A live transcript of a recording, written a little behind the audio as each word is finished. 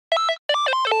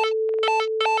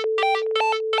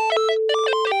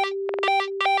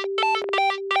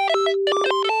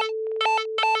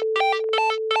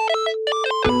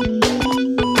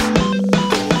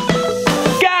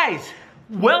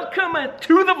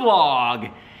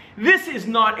vlog. This is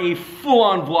not a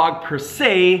full-on vlog per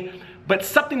se, but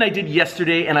something I did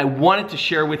yesterday and I wanted to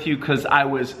share with you because I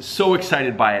was so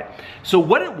excited by it. So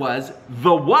what it was,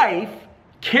 the wife,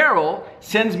 Carol,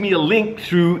 sends me a link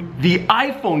through the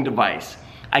iPhone device.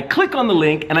 I click on the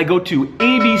link and I go to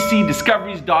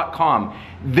abcdiscoveries.com.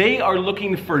 They are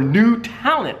looking for new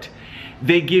talent.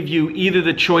 They give you either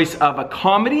the choice of a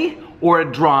comedy or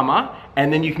a drama,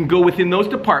 and then you can go within those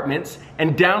departments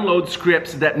and download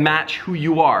scripts that match who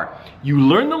you are. You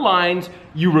learn the lines,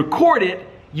 you record it,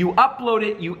 you upload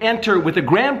it, you enter with a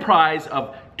grand prize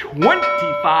of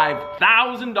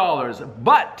 $25,000.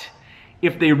 But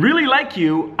if they really like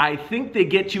you, I think they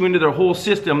get you into their whole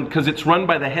system because it's run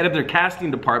by the head of their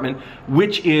casting department,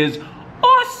 which is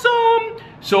awesome.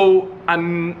 So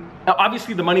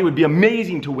obviously the money would be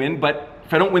amazing to win, but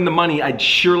if I don't win the money, I'd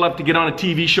sure love to get on a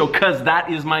TV show because that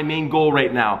is my main goal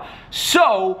right now.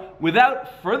 So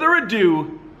without further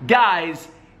ado, guys,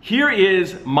 here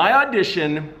is my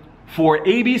audition for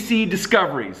ABC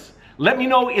Discoveries. Let me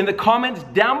know in the comments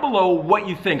down below what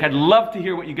you think. I'd love to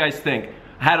hear what you guys think.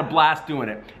 I had a blast doing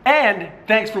it. And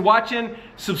thanks for watching.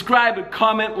 Subscribe,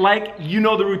 comment, like, you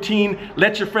know the routine.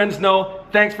 Let your friends know.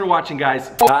 Thanks for watching, guys.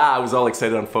 I was all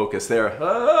excited on focus there.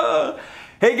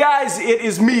 Hey guys, it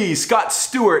is me, Scott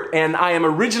Stewart, and I am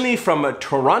originally from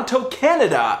Toronto,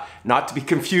 Canada, not to be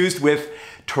confused with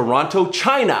Toronto,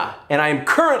 China, and I am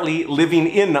currently living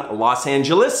in Los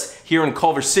Angeles, here in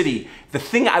Culver City. The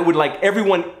thing I would like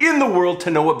everyone in the world to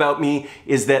know about me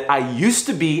is that I used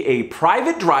to be a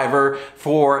private driver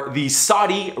for the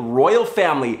Saudi royal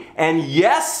family, and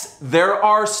yes, there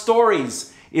are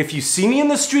stories. If you see me in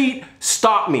the street,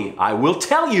 stop me, I will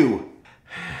tell you.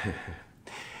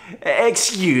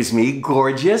 Excuse me,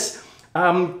 gorgeous.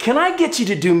 Can I get you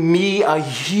to do me a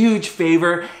huge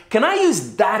favor? Can I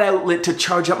use that outlet to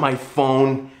charge up my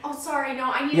phone? Oh, sorry,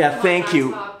 no, I need to thank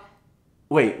you.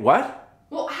 Wait, what?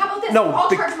 Well, how about this? No,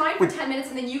 I'll charge mine for 10 minutes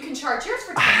and then you can charge yours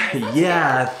for 10 minutes.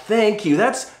 Yeah, thank you.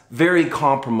 That's very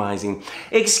compromising.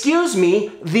 Excuse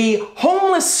me, the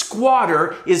homeless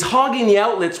squatter is hogging the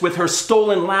outlets with her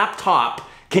stolen laptop.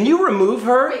 Can you remove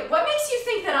her? Wait, what makes you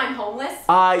think that I'm homeless?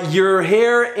 Your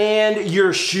hair and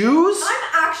your shoes? I'm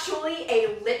actually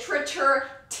a literature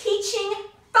teaching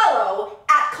fellow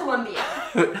at Columbia.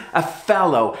 A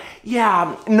fellow.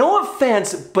 Yeah, no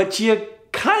offense, but you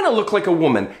kind of look like a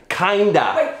woman.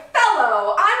 Kinda. Wait,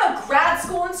 fellow, I'm a grad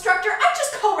school instructor. I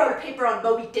just co-wrote a paper on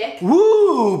Moby Dick.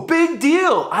 Woo, big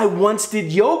deal. I once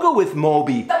did yoga with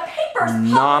Moby. The paper's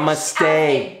published Namaste. as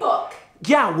a book.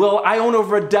 Yeah, well, I own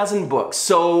over a dozen books,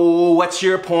 so what's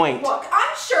your point? Look,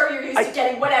 I'm sure you're used to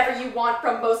getting whatever you want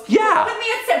from most people. Yeah. With me,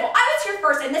 it's simple. I was here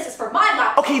first, and this is for my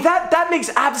laptop. Okay, that makes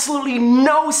absolutely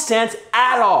no sense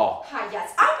at all. Hi,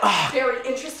 yes, I'm very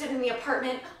interested in the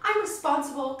apartment. I'm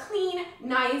responsible, clean,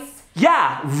 nice.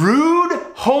 Yeah, rude,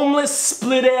 homeless,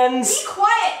 split ends. Be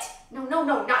quiet. No,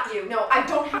 not you. No, I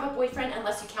don't have a boyfriend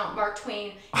unless you count Mark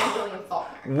Twain and William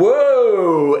Faulkner.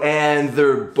 Whoa, and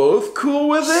they're both cool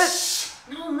with it?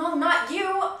 No, not you.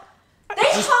 They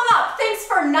hung up. Thanks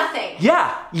for nothing.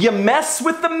 Yeah, you mess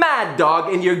with the mad dog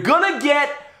and you're gonna get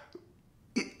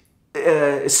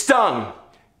stung.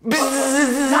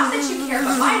 Not that you care,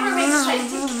 but my roommate decided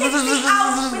to kick me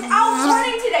out without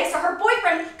warning today so her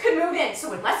boyfriend could move in.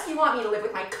 So unless you want me to live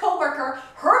with my coworker,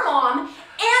 her mom,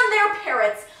 and their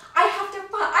parents, I have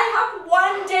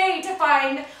 1 day to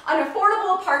find an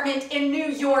affordable apartment in New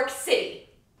York City.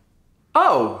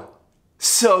 Oh.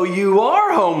 So you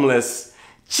are homeless.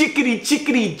 Chickadee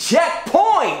chickadee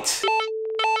checkpoint!